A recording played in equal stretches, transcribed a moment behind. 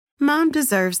Mom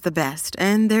deserves the best,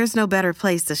 and there's no better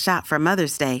place to shop for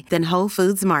Mother's Day than Whole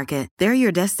Foods Market. They're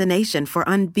your destination for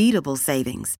unbeatable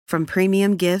savings, from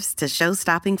premium gifts to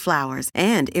show-stopping flowers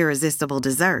and irresistible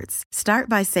desserts. Start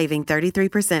by saving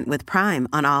 33% with Prime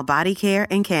on all body care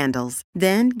and candles.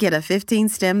 Then get a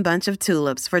 15-stem bunch of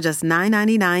tulips for just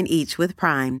 $9.99 each with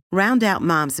Prime. Round out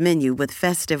Mom's menu with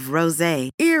festive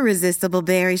rosé, irresistible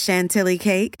berry chantilly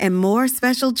cake, and more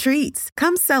special treats.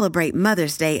 Come celebrate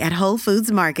Mother's Day at Whole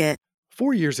Foods Market.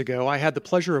 4 years ago, I had the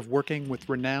pleasure of working with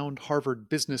renowned Harvard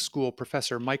Business School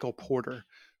professor Michael Porter,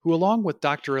 who, along with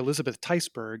Dr. Elizabeth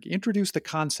Teisberg, introduced the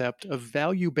concept of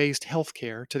value-based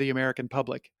healthcare to the American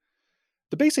public.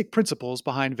 The basic principles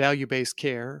behind value-based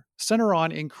care center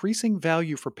on increasing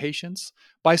value for patients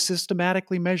by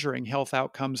systematically measuring health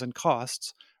outcomes and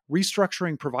costs,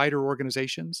 restructuring provider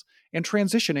organizations, and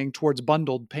transitioning towards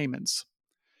bundled payments.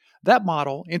 That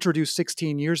model, introduced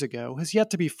 16 years ago, has yet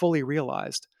to be fully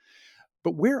realized.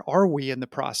 But where are we in the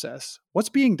process? What's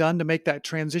being done to make that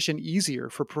transition easier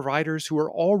for providers who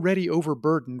are already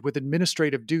overburdened with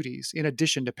administrative duties in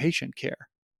addition to patient care?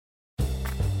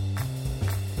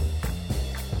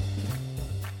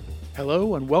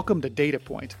 Hello and welcome to Data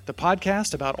Point, the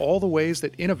podcast about all the ways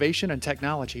that innovation and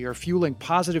technology are fueling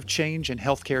positive change in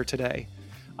healthcare today.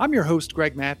 I'm your host,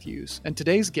 Greg Matthews, and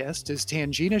today's guest is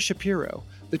Tanjina Shapiro,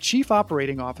 the Chief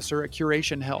Operating Officer at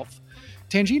Curation Health.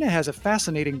 Tanjina has a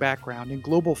fascinating background in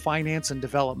global finance and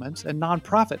development and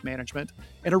nonprofit management,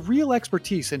 and a real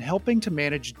expertise in helping to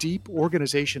manage deep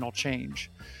organizational change.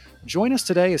 Join us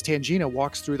today as Tanjina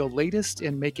walks through the latest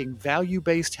in making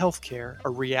value-based healthcare a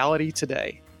reality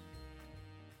today.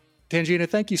 Tanjina,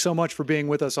 thank you so much for being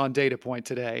with us on Data Point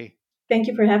today. Thank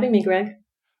you for having me, Greg.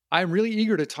 I'm really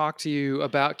eager to talk to you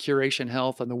about Curation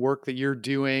Health and the work that you're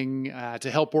doing to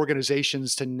help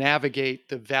organizations to navigate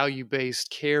the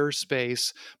value-based care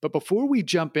space. But before we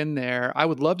jump in there, I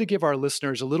would love to give our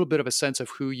listeners a little bit of a sense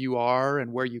of who you are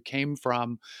and where you came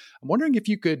from. I'm wondering if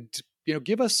you could,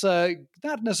 give us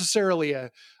not necessarily a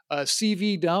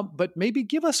CV dump, but maybe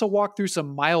give us a walk through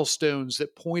some milestones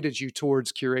that pointed you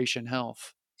towards Curation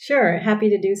Health. Sure, happy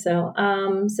to do so.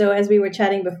 So as we were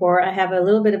chatting before, I have a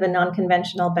little bit of a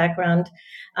non-conventional background.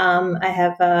 I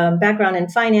have a background in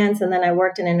finance, and then I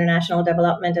worked in international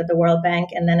development at the World Bank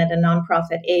and then at a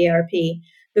nonprofit AARP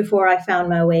before I found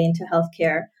my way into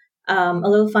healthcare. A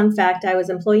little fun fact, I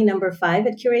was employee number 5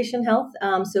 at Curation Health.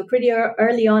 So pretty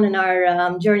early on in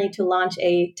our journey to launch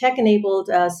a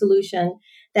tech-enabled solution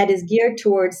that is geared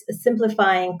towards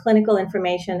simplifying clinical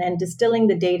information and distilling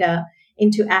the data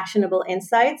into actionable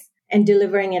insights and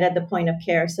delivering it at the point of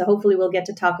care. So hopefully we'll get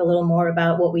to talk a little more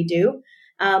about what we do.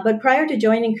 But prior to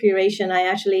joining Curation, I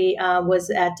actually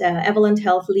was at Evolent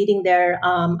Health leading their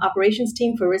operations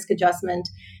team for risk adjustment.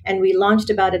 And we launched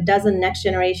about a dozen next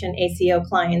generation ACO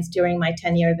clients during my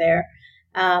tenure there.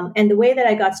 And the way that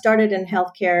I got started in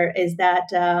healthcare is that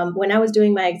when I was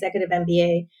doing my executive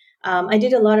MBA, I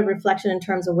did a lot of reflection in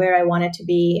terms of where I wanted to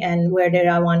be and where did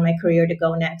I want my career to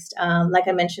go next. Like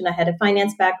I mentioned, I had a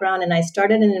finance background and I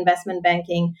started in investment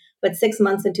banking, but 6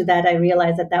 months into that, I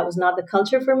realized that that was not the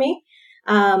culture for me.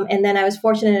 And then I was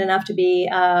fortunate enough to be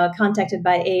contacted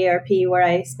by AARP, where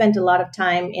I spent a lot of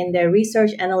time in their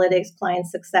research, analytics, client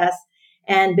success,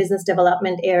 and business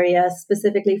development areas,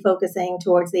 specifically focusing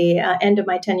towards the end of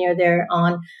my tenure there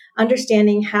on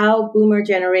understanding how boomer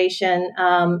generation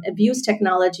views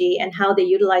technology and how they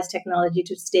utilize technology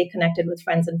to stay connected with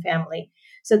friends and family.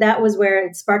 So that was where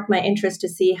it sparked my interest to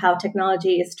see how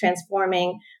technology is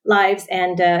transforming lives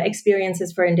and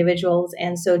experiences for individuals.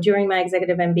 And so during my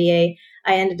executive MBA,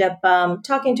 I ended up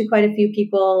talking to quite a few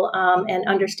people and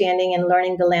understanding and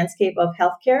learning the landscape of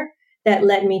healthcare that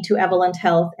led me to Evolent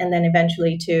Health and then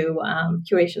eventually to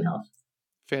Curation Health.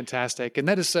 Fantastic. And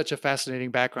that is such a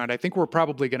fascinating background. I think we're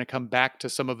probably going to come back to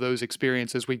some of those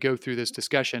experiences as we go through this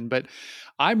discussion. But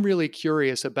I'm really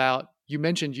curious about, you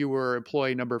mentioned you were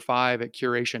employee number 5 at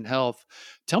Curation Health.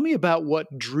 Tell me about what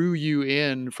drew you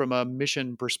in from a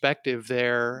mission perspective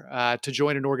there to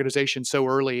join an organization so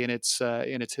early in its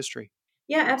history.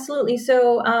 Yeah, absolutely.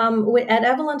 So at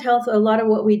Evolent Health, a lot of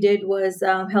what we did was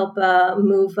help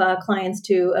move clients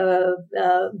to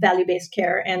value-based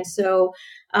care. And so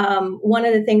one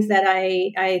of the things that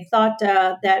I thought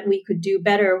that we could do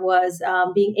better was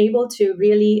being able to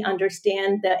really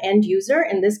understand the end user,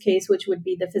 in this case, which would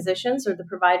be the physicians or the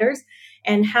providers,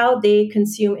 and how they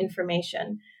consume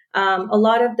information. A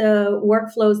lot of the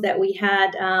workflows that we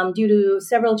had, due to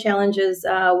several challenges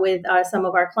with some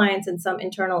of our clients and some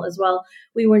internal as well,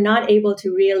 we were not able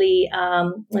to really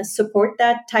support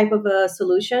that type of a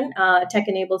solution, a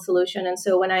tech-enabled solution. And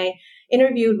so when I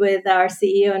interviewed with our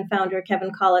CEO and founder,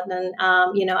 Kevin Colleton,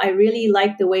 I really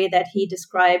liked the way that he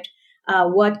described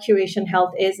what Curation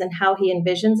Health is and how he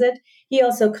envisions it. He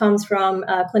also comes from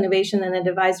Clinovation and an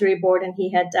advisory board, and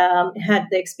he had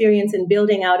the experience in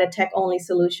building out a tech-only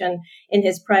solution in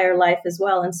his prior life as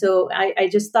well. And so I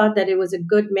just thought that it was a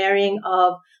good marrying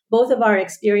of both of our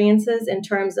experiences in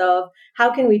terms of how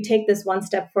can we take this one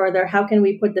step further? How can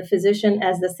we put the physician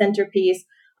as the centerpiece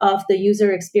of the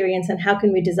user experience? And how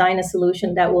can we design a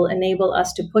solution that will enable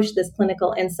us to push this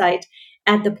clinical insight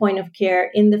at the point of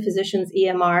care in the physician's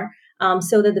EMR?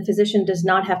 So that the physician does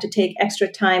not have to take extra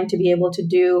time to be able to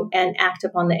do and act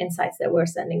upon the insights that we're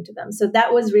sending to them. So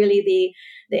that was really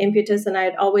the impetus, and I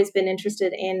had always been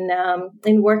interested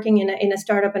in working in a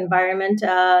startup environment.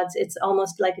 It's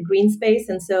almost like a green space,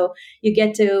 and so you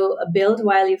get to build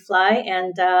while you fly.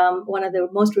 And one of the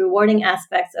most rewarding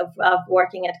aspects of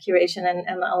working at Curation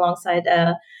and alongside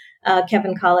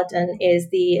Kevin Colleton is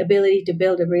the ability to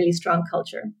build a really strong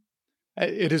culture.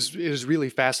 It is really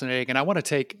fascinating. And I want to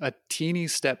take a teeny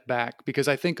step back because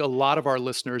I think a lot of our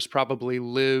listeners probably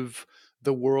live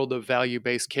the world of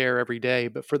value-based care every day.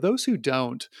 But for those who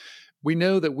don't, we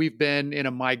know that we've been in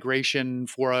a migration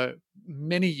for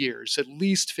many years, at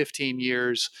least 15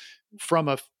 years, from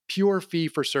a pure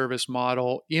fee-for-service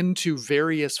model into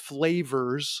various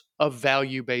flavors of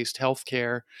value-based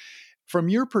healthcare. From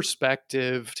your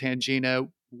perspective, Tanjina,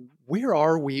 where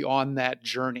are we on that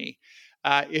journey?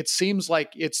 It seems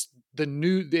like it's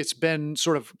been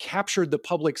sort of captured the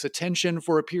public's attention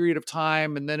for a period of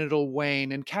time, and then it'll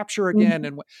wane and capture again.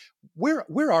 And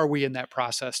where are we in that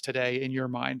process today, in your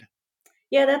mind?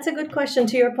 Yeah, that's a good question.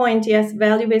 To your point, yes,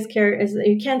 value-based care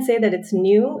you can't say that it's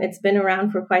new. It's been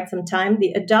around for quite some time.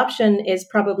 The adoption is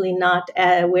probably not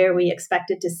where we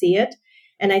expected to see it.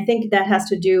 And I think that has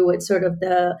to do with sort of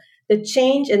the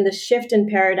change and the shift in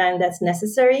paradigm that's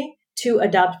necessary to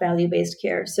adopt value-based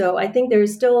care. So I think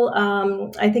there's still,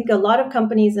 I think a lot of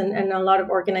companies and a lot of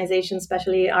organizations,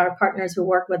 especially our partners who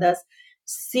work with us,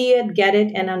 see it, get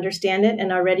it, and understand it,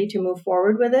 and are ready to move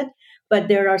forward with it. But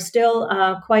there are still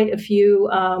quite a few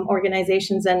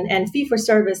organizations and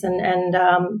fee-for-service,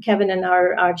 and Kevin and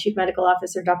our Chief Medical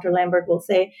Officer, Dr. Lambert, will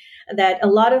say that a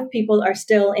lot of people are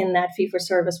still in that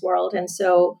fee-for-service world. And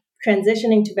so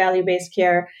transitioning to value-based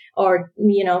care, or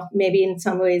maybe in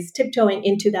some ways tiptoeing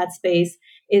into that space,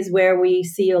 is where we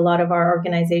see a lot of our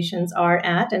organizations are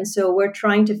at. And so we're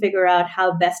trying to figure out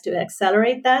how best to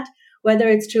accelerate that, whether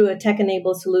it's through a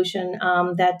tech-enabled solution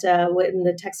that in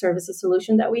the tech services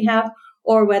solution that we have,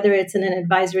 or whether it's in an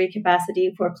advisory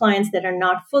capacity for clients that are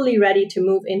not fully ready to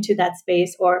move into that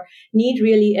space or need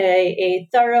really a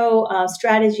thorough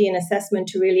strategy and assessment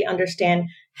to really understand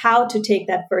how to take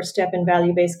that first step in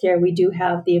value-based care. We do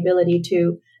have the ability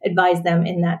to advise them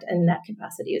in that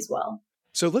capacity as well.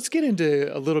 So let's get into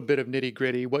a little bit of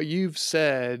nitty-gritty. What you've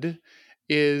said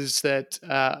is that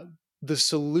the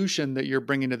solution that you're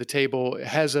bringing to the table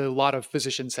has a lot of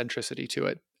physician centricity to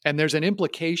it. And there's an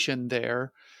implication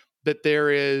there that there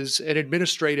is an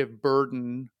administrative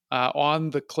burden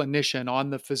on the clinician, on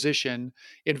the physician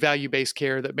in value-based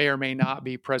care that may or may not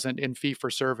be present in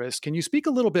fee-for-service. Can you speak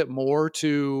a little bit more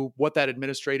to what that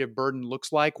administrative burden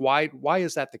looks like? Why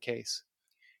is that the case?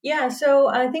 Yeah, so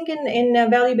I think in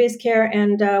value-based care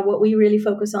and what we really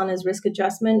focus on is risk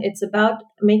adjustment. It's about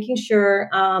making sure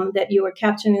that you are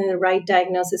capturing the right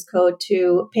diagnosis code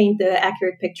to paint the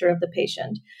accurate picture of the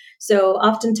patient. So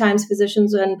oftentimes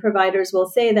physicians and providers will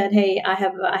say that, hey, I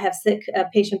have sick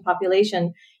patient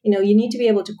population. You need to be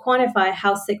able to quantify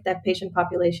how sick that patient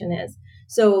population is.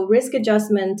 So risk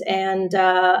adjustment and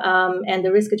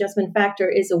the risk adjustment factor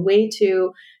is a way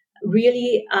to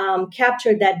really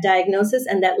capture that diagnosis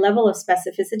and that level of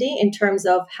specificity in terms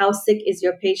of how sick is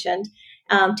your patient,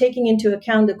 taking into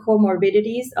account the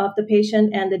comorbidities of the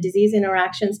patient and the disease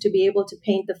interactions to be able to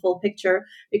paint the full picture,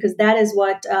 because that is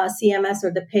what CMS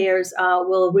or the payers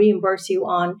will reimburse you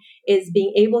on, is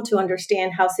being able to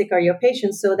understand how sick are your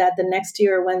patients so that the next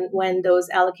year when those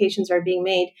allocations are being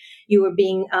made, you are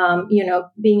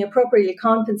being appropriately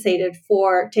compensated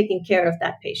for taking care of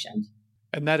that patient.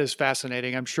 And that is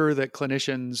fascinating. I'm sure that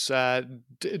clinicians,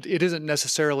 it isn't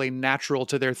necessarily natural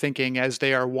to their thinking as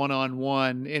they are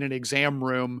one-on-one in an exam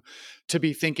room to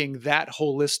be thinking that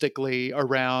holistically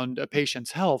around a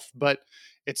patient's health, but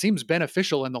it seems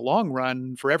beneficial in the long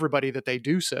run for everybody that they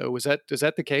do so. Is that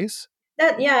the case?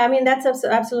 I mean, that's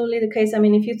absolutely the case. I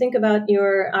mean, if you think about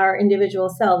our individual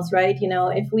selves, right?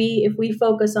 If we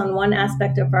focus on one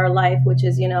aspect of our life, which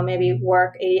is, maybe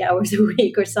work 80 hours a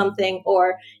week or something,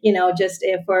 or, just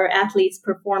if for athletes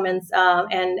performance,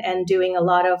 and doing a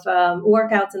lot of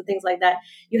workouts and things like that,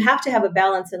 you have to have a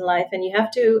balance in life, and you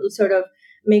have to sort of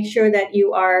make sure that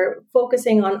you are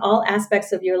focusing on all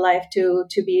aspects of your life to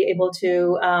be able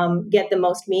to get the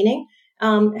most meaning.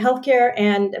 Healthcare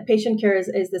and patient care is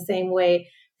the same way.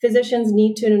 Physicians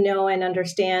need to know and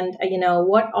understand,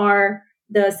 what are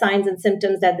the signs and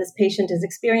symptoms that this patient is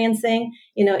experiencing.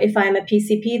 If I'm a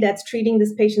PCP that's treating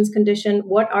this patient's condition,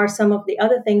 what are some of the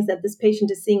other things that this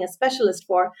patient is seeing a specialist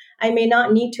for? I may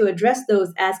not need to address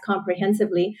those as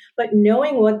comprehensively, but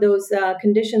knowing what those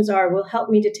conditions are will help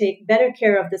me to take better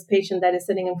care of this patient that is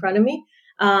sitting in front of me,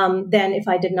 than if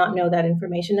I did not know that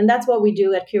information. And that's what we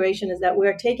do at Curation, is that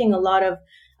we're taking a lot of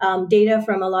data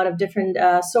from a lot of different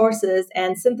sources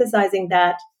and synthesizing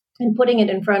that and putting it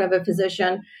in front of a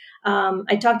physician.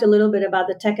 I talked a little bit about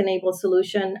the tech-enabled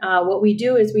solution. What we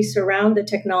do is we surround the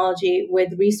technology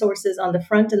with resources on the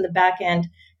front and the back end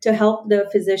to help the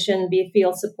physician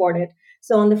feel supported.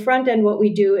 So on the front end, what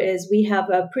we do is we have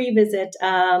a pre-visit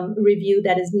review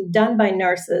that is done by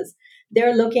nurses.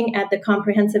 They're looking at the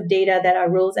comprehensive data that our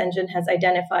rules engine has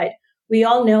identified. We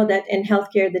all know that in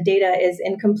healthcare, the data is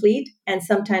incomplete and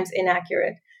sometimes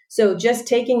inaccurate. So just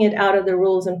taking it out of the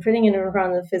rules and putting it in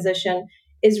front of the physician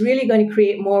is really going to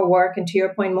create more work and, to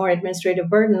your point, more administrative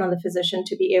burden on the physician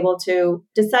to be able to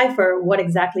decipher what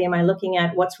exactly am I looking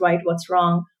at, what's right, what's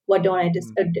wrong, what don't I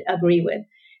agree with.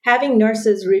 Having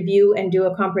nurses review and do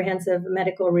a comprehensive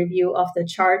medical review of the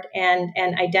chart and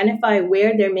identify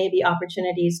where there may be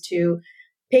opportunities to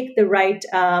pick the right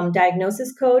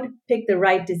diagnosis code, pick the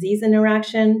right disease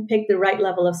interaction, pick the right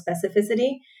level of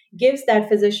specificity, gives that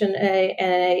physician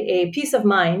a peace of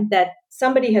mind that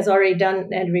somebody has already done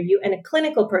a review and a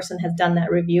clinical person has done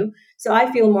that review. So I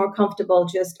feel more comfortable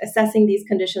just assessing these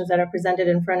conditions that are presented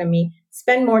in front of me,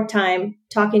 spend more time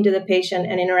talking to the patient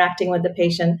and interacting with the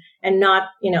patient and not,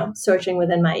 searching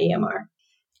within my EMR.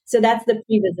 So that's the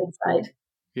pre-visit side.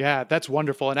 Yeah, that's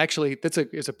wonderful. And actually,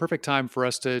 it's a perfect time for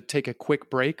us to take a quick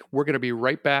break. We're going to be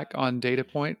right back on Data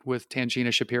Point with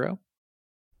Tanjina Shapiro.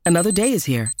 Another day is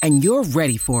here, and you're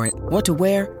ready for it. What to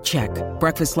wear? Check.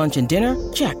 Breakfast, lunch, and dinner?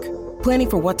 Check. Planning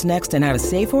for what's next and how to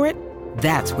save for it?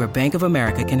 That's where Bank of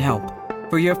America can help.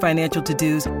 For your financial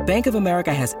to-dos, Bank of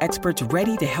America has experts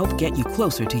ready to help get you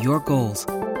closer to your goals.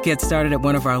 Get started at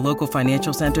one of our local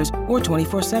financial centers or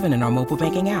 24/7 in our mobile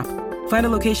banking app. Find a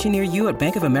location near you at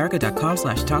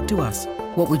bankofamerica.com/talktous.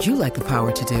 What would you like the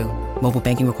power to do? Mobile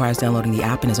banking requires downloading the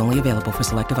app and is only available for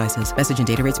select devices. Message and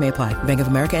data rates may apply. Bank of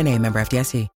America NA, member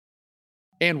FDIC.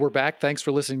 And we're back. Thanks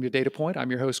for listening to Data Point.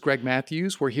 I'm your host, Greg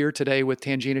Matthews. We're here today with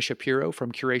Tanjina Shapiro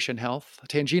from Curation Health.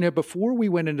 Tanjina, before we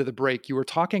went into the break, you were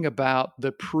talking about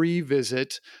the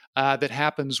pre-visit that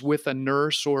happens with a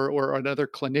nurse or another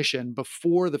clinician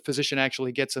before the physician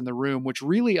actually gets in the room, which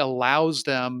really allows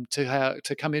them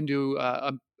to come into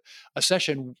a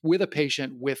session with a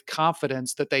patient with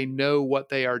confidence that they know what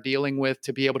they are dealing with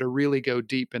to be able to really go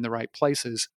deep in the right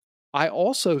places. I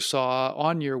also saw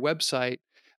on your website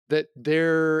that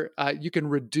you can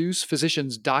reduce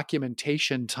physicians'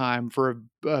 documentation time for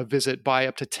a visit by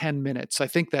up to 10 minutes. I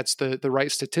think that's the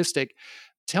right statistic.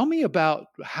 Tell me about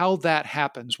how that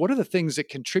happens. What are the things that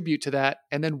contribute to that?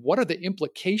 And then what are the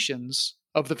implications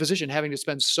of the physician having to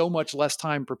spend so much less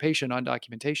time per patient on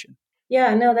documentation?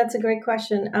 Yeah, no, that's a great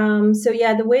question.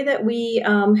 The way that we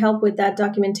help with that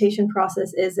documentation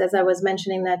process is, as I was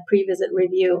mentioning, that pre-visit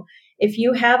review. If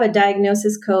you have a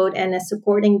diagnosis code and a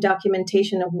supporting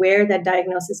documentation of where that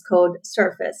diagnosis code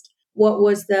surfaced, what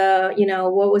was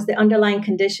the underlying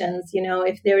conditions,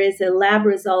 if there is a lab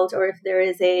result or if there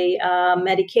is a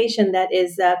medication that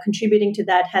is contributing to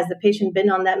that, has the patient been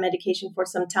on that medication for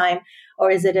some time,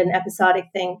 or is it an episodic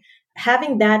thing?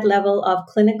 Having that level of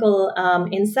clinical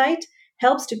insight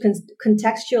helps to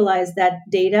contextualize that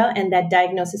data and that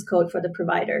diagnosis code for the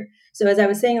provider. So as I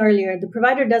was saying earlier, the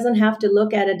provider doesn't have to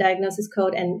look at a diagnosis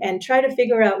code and try to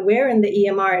figure out where in the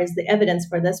EMR is the evidence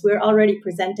for this. We're already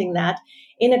presenting that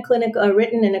in a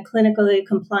written in a clinically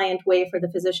compliant way for the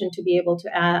physician to be able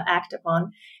to act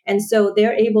upon. And so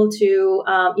they're able to,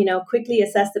 quickly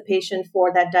assess the patient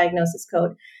for that diagnosis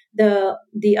code.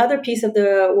 The other piece of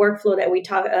the workflow that we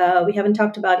haven't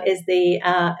talked about is the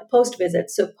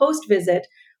post-visit. So post-visit,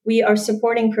 we are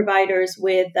supporting providers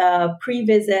with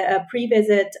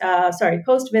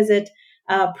post-visit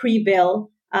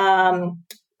pre-bill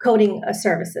coding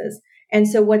services. And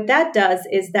so what that does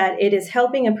is that it is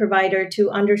helping a provider to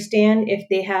understand if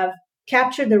they have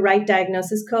capture the right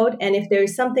diagnosis code, and if there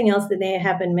is something else that they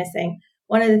have been missing.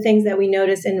 One of the things that we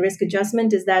notice in risk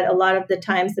adjustment is that a lot of the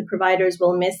times the providers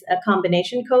will miss a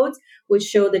combination codes which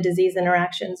show the disease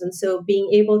interactions. And so being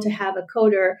able to have a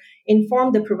coder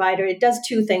inform the provider, it does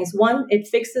two things. One, it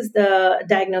fixes the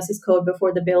diagnosis code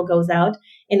before the bill goes out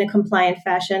in a compliant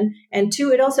fashion. And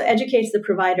two, it also educates the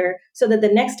provider so that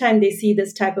the next time they see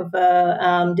this type of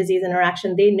disease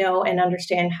interaction, they know and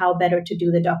understand how better to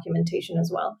do the documentation as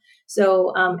well.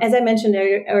 So as I mentioned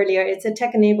earlier, it's a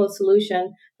tech-enabled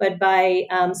solution, but by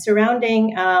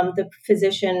surrounding the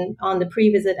physician on the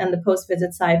pre-visit and the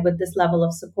post-visit side with this level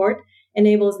of support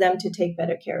enables them to take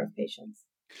better care of patients.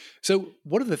 So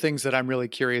one of the things that I'm really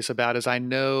curious about is I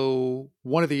know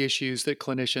one of the issues that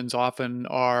clinicians often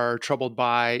are troubled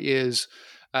by is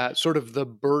sort of the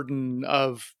burden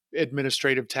of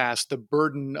administrative tasks, the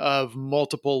burden of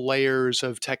multiple layers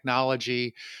of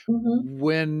technology. Mm-hmm.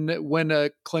 When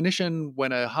a clinician,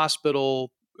 when a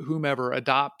hospital, whomever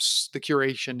adopts the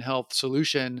Curation Health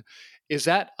solution, is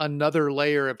that another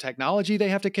layer of technology they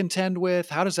have to contend with?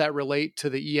 How does that relate to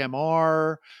the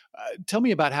EMR? Tell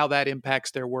me about how that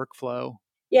impacts their workflow.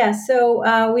 Yeah,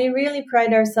 so we really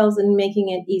pride ourselves in making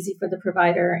it easy for the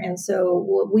provider. And so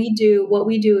what we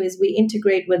do is we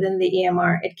integrate within the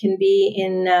EMR. It can be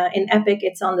in Epic,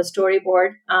 it's on the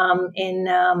storyboard. In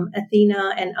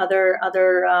Athena and other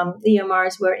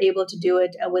EMRs, we're able to do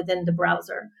it within the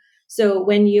browser. So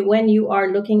when you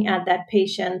are looking at that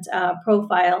patient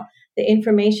profile, the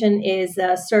information is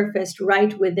surfaced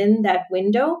right within that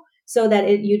window, so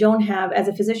that you don't have, as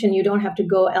a physician, you don't have to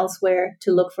go elsewhere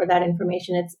to look for that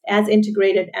information. It's as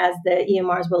integrated as the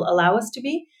EMRs will allow us to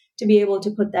be able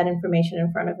to put that information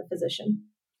in front of a physician.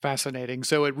 Fascinating.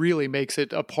 So it really makes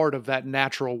it a part of that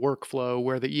natural workflow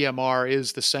where the EMR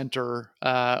is the center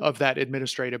of that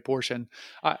administrative portion.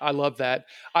 I love that.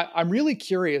 I'm really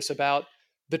curious about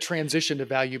the transition to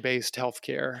value-based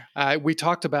healthcare. We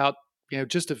talked about,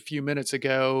 just a few minutes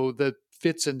ago, the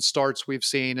fits and starts we've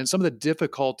seen and some of the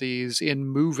difficulties in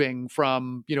moving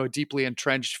from, a deeply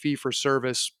entrenched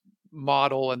fee-for-service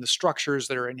model and the structures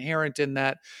that are inherent in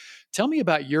that. Tell me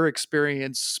about your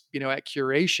experience, at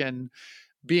Curation,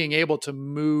 being able to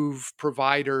move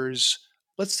providers,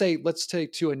 let's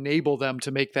take to enable them to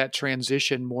make that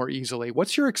transition more easily.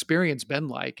 What's your experience been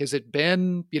like? Has it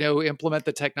been, implement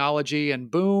the technology and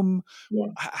boom? Yeah.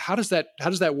 How does that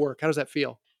work? How does that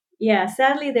feel? Yeah,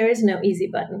 sadly, there is no easy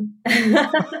button.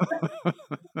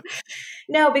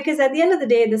 No, because at the end of the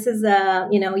day, this is,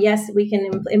 yes, we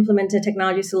can implement a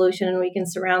technology solution and we can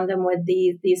surround them with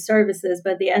these services.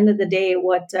 But at the end of the day,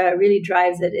 what really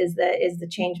drives it is the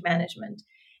change management.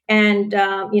 And,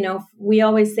 we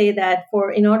always say that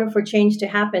in order for change to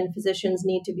happen, physicians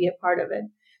need to be a part of it.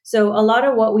 So a lot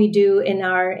of what we do in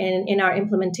our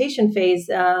implementation phase, is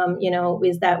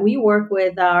that we work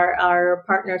with our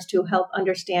partners to help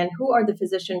understand who are the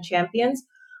physician champions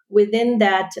within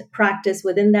that practice,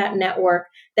 within that network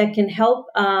that can help,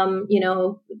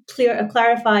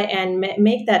 clarify and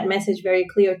make that message very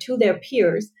clear to their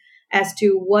peers as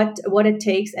to what it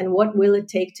takes and what will it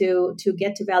take to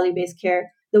get to value-based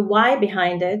care, the why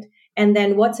behind it, and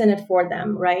then what's in it for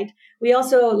them, right? We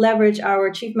also leverage our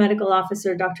Chief Medical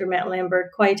Officer, Dr. Matt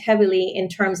Lambert, quite heavily in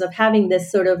terms of having this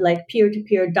sort of like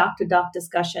peer-to-peer, doc-to-doc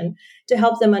discussion to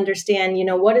help them understand,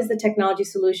 what is the technology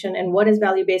solution and what is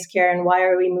value-based care and why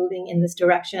are we moving in this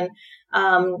direction?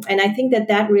 And I think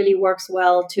that really works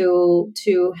well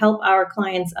to help our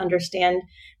clients understand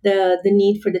the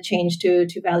need for the change to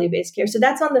value-based care. So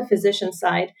that's on the physician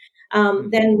side.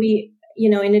 Then we,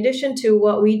 in addition to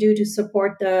what we do to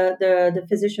support the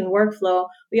physician workflow,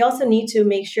 we also need to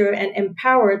make sure and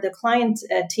empower the client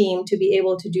team to be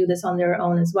able to do this on their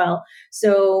own as well.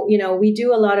 So, we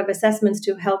do a lot of assessments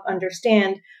to help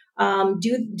understand,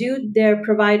 do their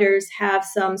providers have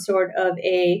some sort of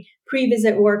a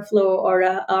pre-visit workflow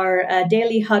or a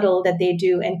daily huddle that they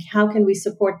do, and how can we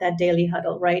support that daily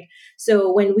huddle, right?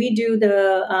 So when we do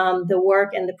the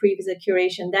work and the pre-visit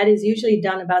curation, that is usually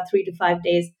done about 3 to 5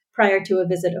 days prior to a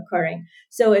visit occurring.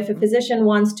 So if a physician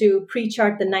wants to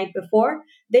pre-chart the night before,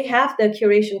 they have the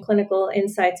Curation clinical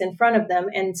insights in front of them.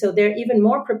 And so they're even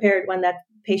more prepared when that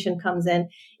patient comes in.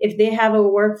 If they have a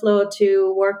workflow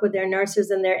to work with their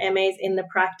nurses and their MAs in the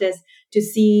practice to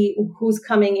see who's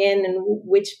coming in and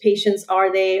which patients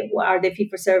are they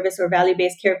fee-for-service or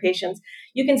value-based care patients,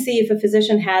 you can see if a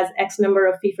physician has X number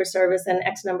of fee-for-service and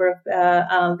X number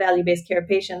of value-based care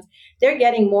patients. They're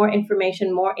getting more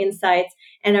information, more insights,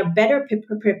 and are better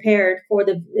prepared for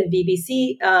the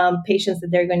VBC patients that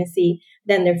they're going to see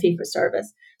than their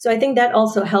fee-for-service. So I think that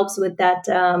also helps with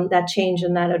that change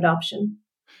and that adoption.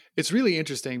 It's really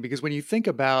interesting because when you think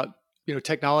about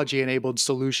technology-enabled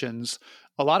solutions,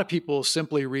 a lot of people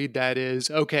simply read that as,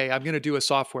 okay, I'm going to do a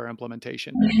software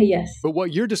implementation. Yes. But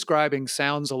what you're describing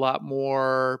sounds a lot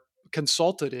more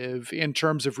consultative in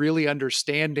terms of really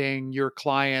understanding your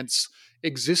clients'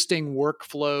 existing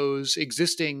workflows,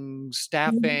 existing Mhm.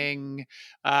 staffing.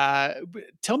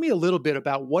 Tell me a little bit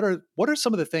about what are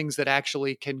some of the things that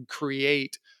actually can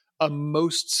create a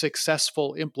most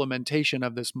successful implementation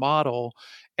of this model,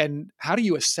 and how do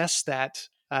you assess that?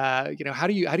 How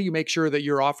do you make sure that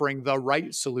you're offering the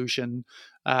right solution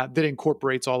that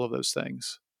incorporates all of those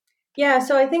things? Yeah,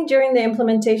 so I think during the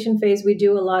implementation phase, we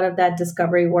do a lot of that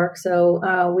discovery work. So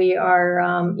we are,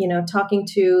 talking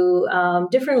to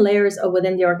different layers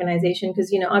within the organization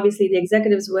because, obviously the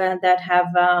executives that have,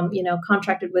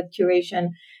 contracted with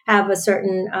Curation have a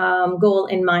certain goal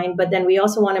in mind. But then we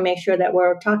also want to make sure that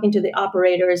we're talking to the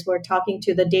operators, we're talking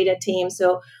to the data team.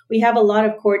 So we have a lot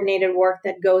of coordinated work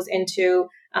that goes into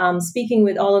speaking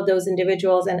with all of those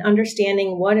individuals and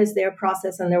understanding what is their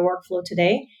process and their workflow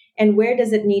today and where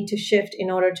does it need to shift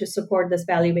in order to support this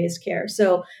value-based care.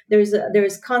 So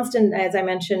there's constant, as I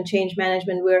mentioned, change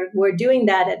management. We're doing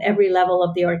that at every level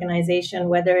of the organization,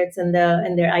 whether it's in their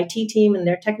IT team, in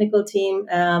their technical team,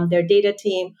 their data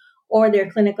team, or their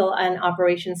clinical and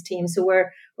operations team. So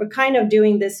we're kind of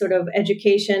doing this sort of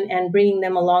education and bringing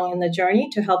them along in the journey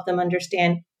to help them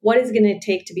understand what is going to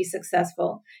take to be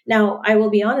successful. Now, I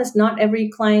will be honest, not every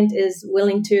client is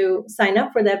willing to sign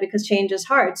up for that because change is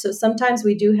hard. So sometimes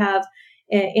we do have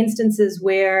instances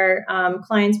where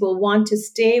clients will want to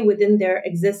stay within their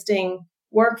existing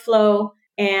workflow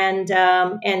and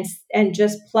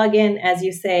just plug in, as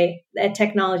you say, a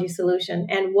technology solution.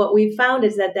 And what we found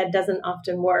is that doesn't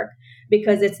often work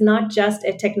because it's not just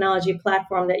a technology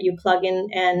platform that you plug in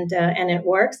and it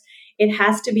works. It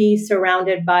has to be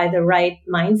surrounded by the right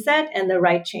mindset and the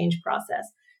right change process.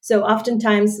 So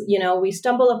oftentimes, we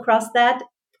stumble across that.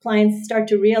 Clients start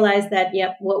to realize that,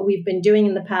 yep, what we've been doing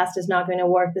in the past is not going to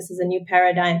work. This is a new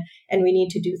paradigm, and we need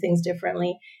to do things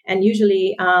differently. And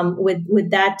usually,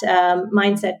 with that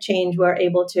mindset change, we're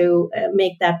able to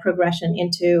make that progression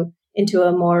into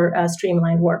a more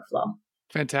streamlined workflow.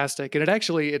 Fantastic. And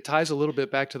it ties a little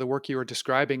bit back to the work you were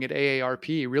describing at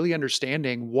AARP, really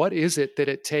understanding what is it that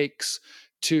it takes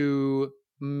to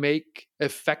make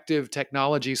effective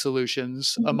technology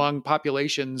solutions Mhm. among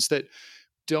populations that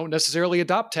don't necessarily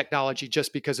adopt technology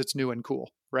just because it's new and cool,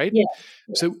 right? Yes,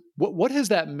 So yes. what has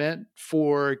that meant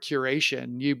for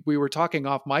Curation? We were talking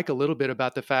off mic a little bit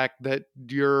about the fact that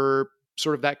your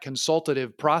sort of that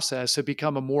consultative process had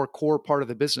become a more core part of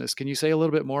the business. Can you say a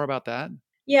little bit more about that?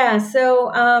 Yeah, so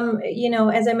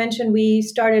as I mentioned,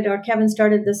 Kevin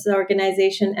started this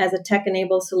organization as a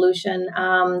tech-enabled solution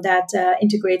that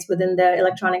integrates within the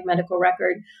electronic medical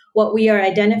record. What we are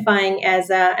identifying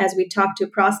as we talk to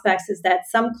prospects is that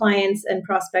some clients and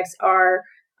prospects are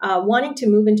wanting to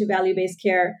move into value-based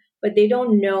care, but they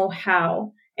don't know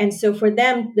how. And so for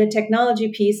them, the technology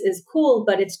piece is cool,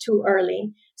 but it's too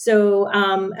early. So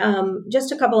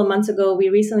just a couple of months ago, we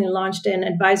recently launched an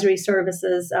advisory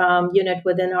services unit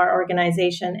within our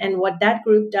organization. And what that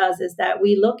group does is that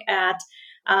we look at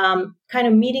kind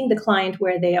of meeting the client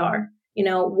where they are.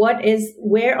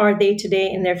 Where are they today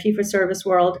in their fee-for-service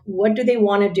world? What do they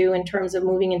want to do in terms of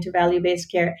moving into value-based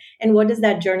care? And what does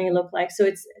that journey look like? So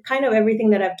it's kind of everything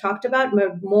that I've talked about,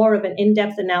 more of an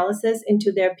in-depth analysis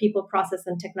into their people, process,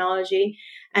 and technology,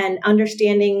 and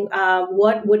understanding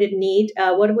what would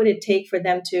it take for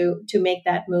them to make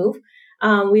that move.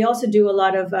 We also do a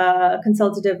lot of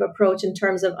consultative approach in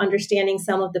terms of understanding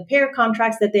some of the payer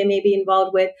contracts that they may be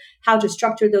involved with, how to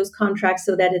structure those contracts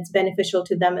so that it's beneficial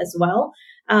to them as well.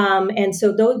 And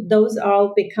so those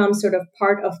all become sort of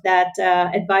part of that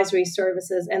advisory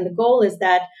services. And the goal is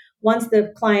that once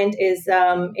the client is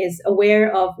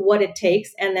aware of what it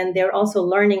takes, and then they're also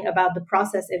learning about the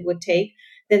process it would take,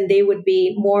 then they would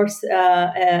be more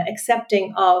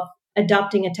accepting of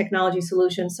adopting a technology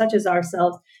solution such as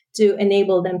ourselves to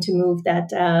enable them to move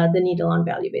the needle on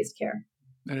value-based care.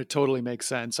 And it totally makes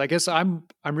sense. I guess I'm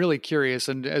really curious,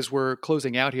 and as we're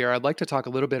closing out here, I'd like to talk a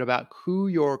little bit about who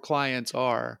your clients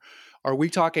are. Are we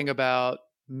talking about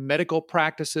medical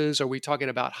practices? Are we talking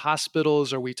about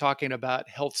hospitals? Are we talking about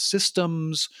health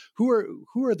systems? Who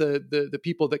are the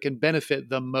people that can benefit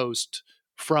the most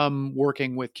from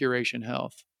working with Curation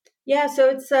Health? Yeah, so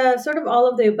it's sort of all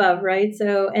of the above, right?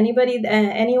 So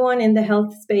anyone in the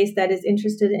health space that is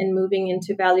interested in moving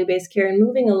into value-based care and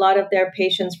moving a lot of their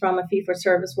patients from a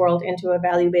fee-for-service world into a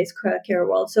value-based care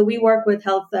world. So we work with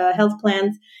health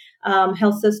plans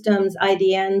health systems,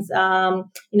 IDNs,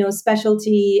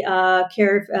 specialty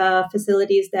care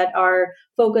facilities that are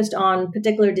focused on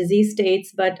particular disease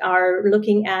states, but are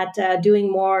looking at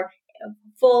doing more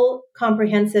full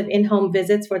comprehensive in-home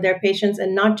visits for their patients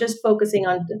and not just focusing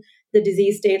on the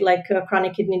disease state like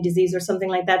chronic kidney disease or something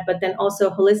like that, but then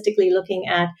also holistically looking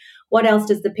at what else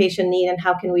does the patient need and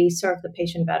how can we serve the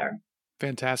patient better.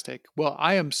 Fantastic. Well,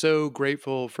 I am so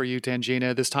grateful for you,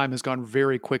 Tanjina. This time has gone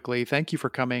very quickly. Thank you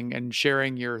for coming and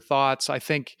sharing your thoughts. I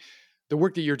think the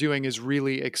work that you're doing is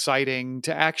really exciting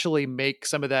to actually make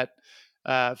some of that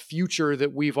future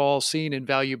that we've all seen in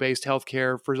value-based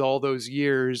healthcare for all those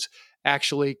years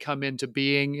actually come into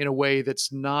being in a way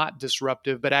that's not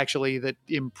disruptive, but actually that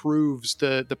improves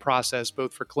the process,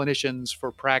 both for clinicians,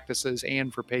 for practices,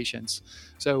 and for patients.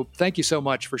 So thank you so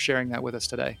much for sharing that with us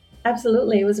today.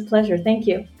 Absolutely. It was a pleasure. Thank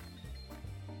you.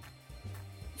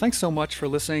 Thanks so much for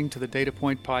listening to the Data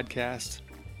Point Podcast.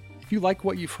 If you like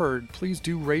what you've heard, please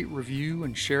do rate, review,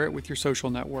 and share it with your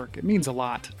social network. It means a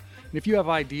lot. And if you have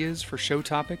ideas for show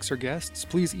topics or guests,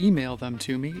 please email them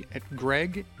to me at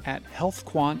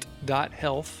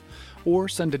greg@healthquant.health or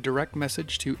send a direct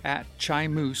message to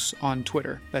 @ChiMoose on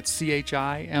Twitter. That's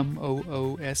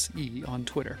CHIMOOSE on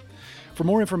Twitter. For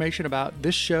more information about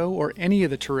this show or any of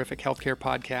the terrific healthcare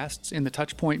podcasts in the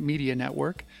Touchpoint Media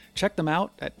Network, check them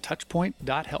out at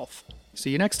touchpoint.health. See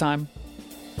you next time.